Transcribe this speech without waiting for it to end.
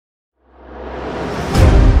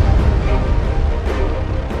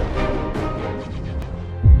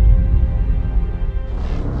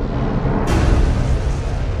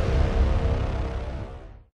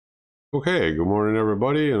Okay, good morning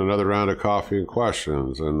everybody, and another round of coffee and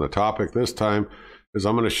questions. And the topic this time is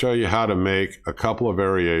I'm going to show you how to make a couple of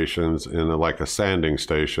variations in like a sanding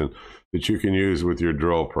station that you can use with your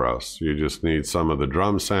drill press. You just need some of the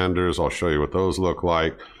drum sanders. I'll show you what those look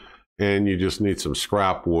like. And you just need some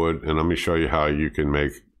scrap wood, and let me show you how you can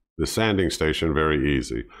make the sanding station very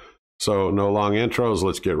easy. So no long intros,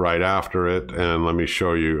 let's get right after it, and let me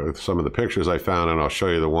show you some of the pictures I found, and I'll show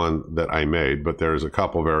you the one that I made, but there's a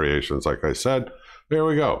couple variations like I said. There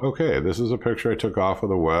we go. Okay, this is a picture I took off of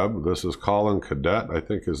the web. This is Colin Cadet, I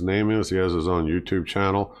think his name is. He has his own YouTube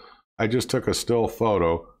channel. I just took a still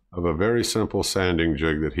photo of a very simple sanding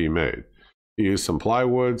jig that he made. He used some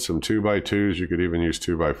plywood, some 2x2s, you could even use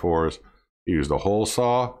 2x4s. He used a hole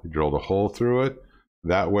saw, he drilled a hole through it.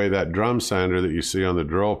 That way that drum sander that you see on the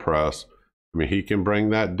drill press, I mean, he can bring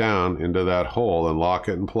that down into that hole and lock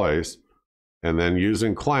it in place. And then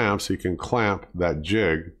using clamps, he can clamp that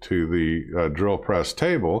jig to the drill press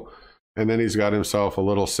table. And then he's got himself a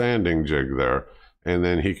little sanding jig there. And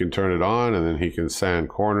then he can turn it on, and then he can sand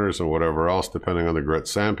corners and whatever else, depending on the grit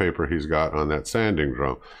sandpaper he's got on that sanding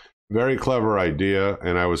drum. Very clever idea.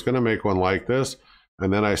 And I was going to make one like this.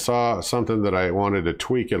 And then I saw something that I wanted to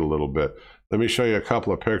tweak it a little bit. Let me show you a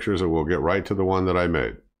couple of pictures and we'll get right to the one that I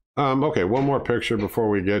made. Okay, one more picture before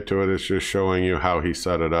we get to it. It's just showing you how he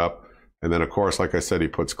set it up. And then of course, like I said, he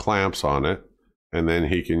puts clamps on it, and then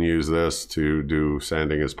he can use this to do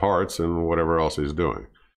sanding his parts and whatever else he's doing.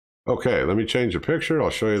 Okay, let me change the picture. I'll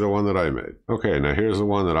show you the one that I made. Okay, now here's the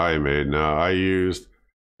one that I made. Now I used,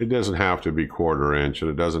 it doesn't have to be 1/4 inch,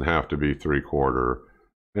 and it doesn't have to be 3/4,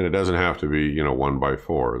 and it doesn't have to be,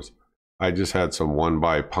 1x4s. I just had some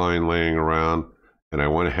 1x pine laying around, and I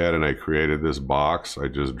went ahead and I created this box. I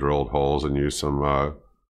just drilled holes and used some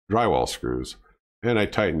drywall screws, and I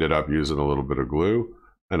tightened it up using a little bit of glue,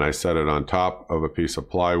 and I set it on top of a piece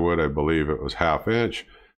of plywood. I believe it was 1/2 inch,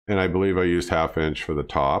 and I believe I used 1/2 inch for the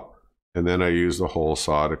top, and then I used the hole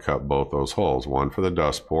saw to cut both those holes, one for the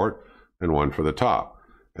dust port and one for the top.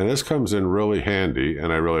 And this comes in really handy,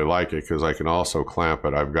 and I really like it because I can also clamp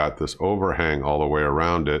it. I've got this overhang all the way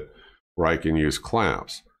around it where I can use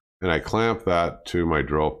clamps, and I clamp that to my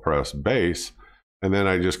drill press base, and then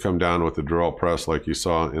I just come down with the drill press like you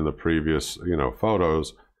saw in the previous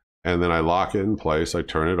photos, and then I lock it in place. I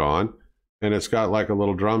turn it on, and it's got like a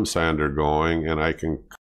little drum sander going, and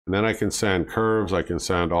then I can sand curves. I can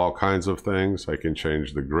sand all kinds of things. I can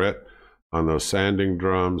change the grit on those sanding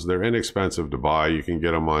drums. They're inexpensive to buy. You can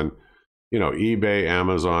get them on eBay,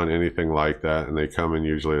 Amazon, anything like that, and they come in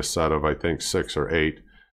usually a set of I think 6 or 8,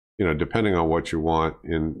 depending on what you want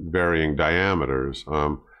in varying diameters.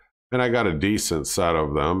 And I got a decent set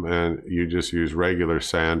of them, and you just use regular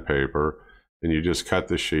sandpaper, and you just cut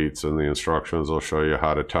the sheets, and the instructions will show you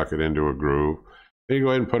how to tuck it into a groove. Then you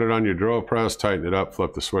go ahead and put it on your drill press, tighten it up,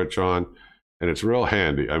 flip the switch on, and it's real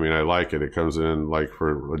handy. I mean, I like it. It comes in like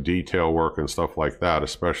for detail work and stuff like that,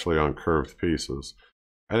 especially on curved pieces.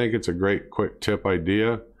 I think it's a great quick tip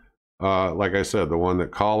idea. Like I said, the one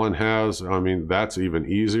that Colin has, I mean, that's even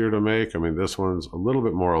easier to make. I mean, this one's a little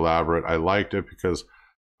bit more elaborate. I liked it because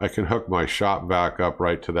I can hook my shop vac up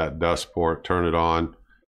right to that dust port, turn it on,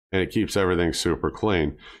 and it keeps everything super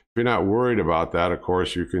clean. If you're not worried about that, of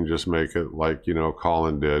course, you can just make it like,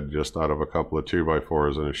 Colin did, just out of a couple of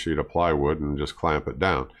 2x4s and a sheet of plywood, and just clamp it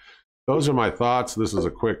down. Those are my thoughts. This is a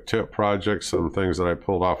quick tip project, some things that I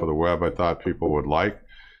pulled off of the web I thought people would like.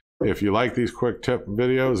 If you like these quick tip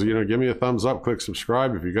videos, give me a thumbs up, click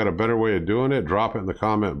subscribe. If you got a better way of doing it, drop it in the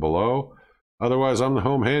comment below. Otherwise, I'm the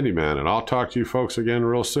Home Handyman, and I'll talk to you folks again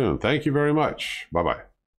real soon. Thank you very much. Bye-bye.